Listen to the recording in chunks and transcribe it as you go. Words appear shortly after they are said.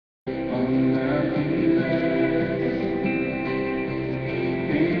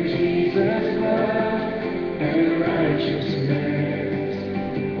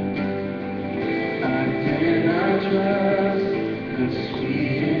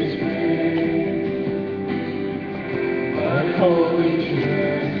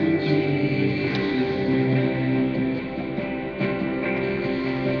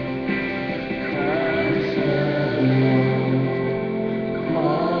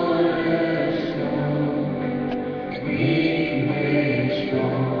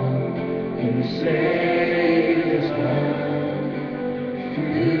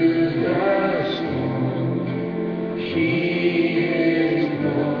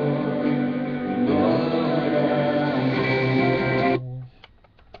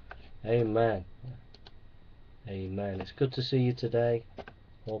Amen. Amen. It's good to see you today.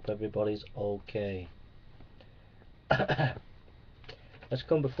 Hope everybody's okay. Let's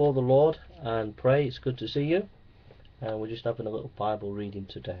come before the Lord and pray. It's good to see you. And we're just having a little Bible reading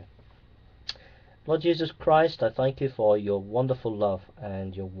today. Lord Jesus Christ, I thank you for your wonderful love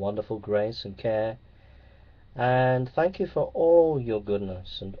and your wonderful grace and care. And thank you for all your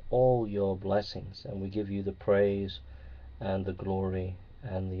goodness and all your blessings. And we give you the praise and the glory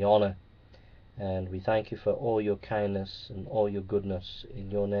and the honor. And we thank you for all your kindness and all your goodness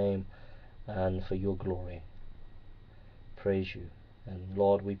in your name and for your glory. Praise you. And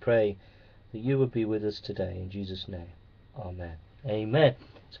Lord, we pray that you would be with us today in Jesus' name. Amen. Amen.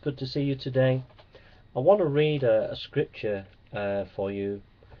 It's good to see you today. I want to read a scripture for you,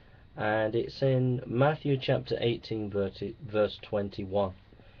 and it's in Matthew chapter 18 verse 21.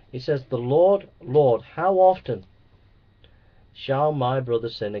 It says, "The Lord, Lord, how often shall my brother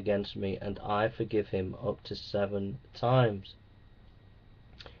sin against me, and I forgive him up to 7 times?"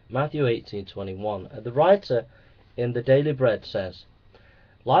 Matthew 18:21. The writer in the Daily Bread says,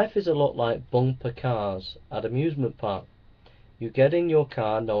 "Life is a lot like bumper cars at amusement park. You get in your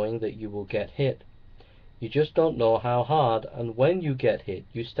car knowing that you will get hit. You just don't know how hard, and when you get hit,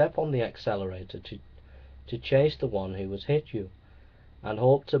 you step on the accelerator to chase the one who has hit you, and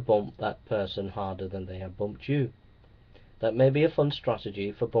hope to bump that person harder than they have bumped you. That may be a fun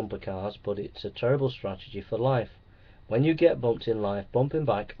strategy for bumper cars, but it's a terrible strategy for life. When you get bumped in life, bumping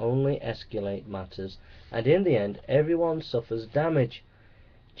back only escalates matters, and in the end, everyone suffers damage.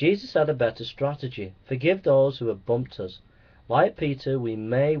 Jesus had a better strategy. Forgive those who have bumped us. Like Peter, we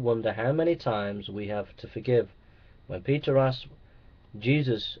may wonder how many times we have to forgive. When Peter asked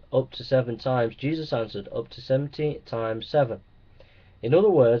Jesus up to 7 times, Jesus answered up to 70 times 7. In other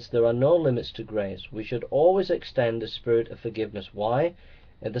words, there are no limits to grace. We should always extend a spirit of forgiveness. Why?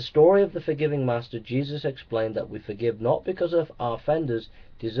 In the story of the forgiving master, Jesus explained that we forgive not because of our offenders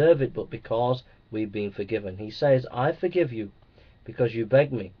deserve it, but because we've been forgiven. He says, "I forgive you because you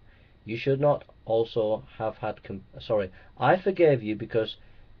begged me. You should not also have had I forgave you because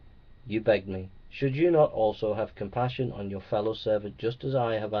you begged me. Should you not also have compassion on your fellow servant, just as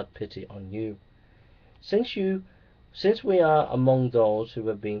I have had pity on you?" Since we are among those who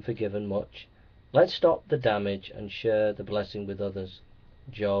have been forgiven much, let's stop the damage and share the blessing with others.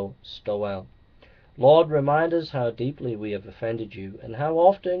 Joe Stowell. Lord, remind us how deeply we have offended you, and how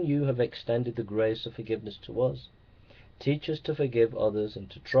often you have extended the grace of forgiveness to us. Teach us to forgive others and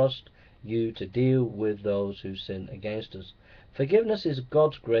to trust you to deal with those who sin against us. Forgiveness is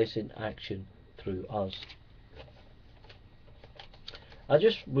God's grace in action through us. I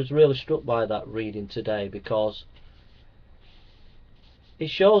just was really struck by that reading today, because it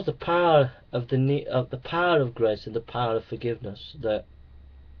shows the power of the power of grace and the power of forgiveness. That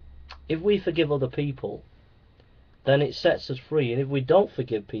if we forgive other people, then it sets us free, and if we don't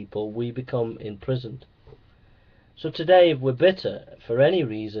forgive people, we become imprisoned. So today, if we're bitter for any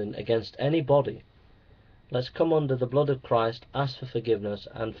reason against anybody, let's come under the blood of Christ, ask for forgiveness,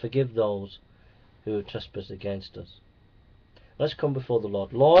 and forgive those who have trespassed against us. Let's come before the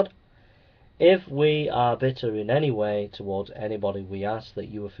Lord. Lord, if we are bitter in any way towards anybody, we ask that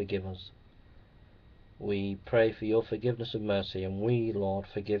you will forgive us. We pray for your forgiveness and mercy, and we, Lord,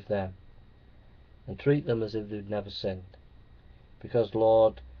 forgive them and treat them as if they'd never sinned. Because,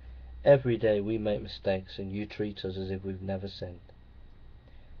 Lord, every day we make mistakes, and you treat us as if we've never sinned.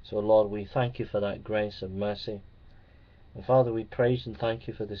 So, Lord, we thank you for that grace and mercy. And Father, we praise and thank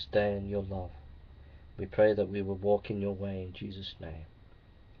you for this day and your love. We pray that we will walk in your way in Jesus' name.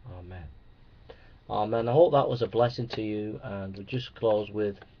 Amen. Amen. I hope that was a blessing to you, and we'll just close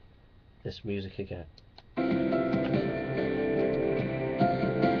with this music again.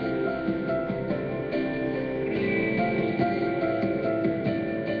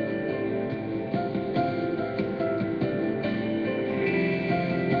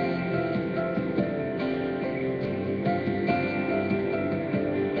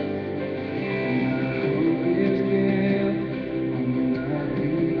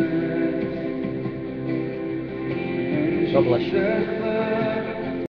 God bless you.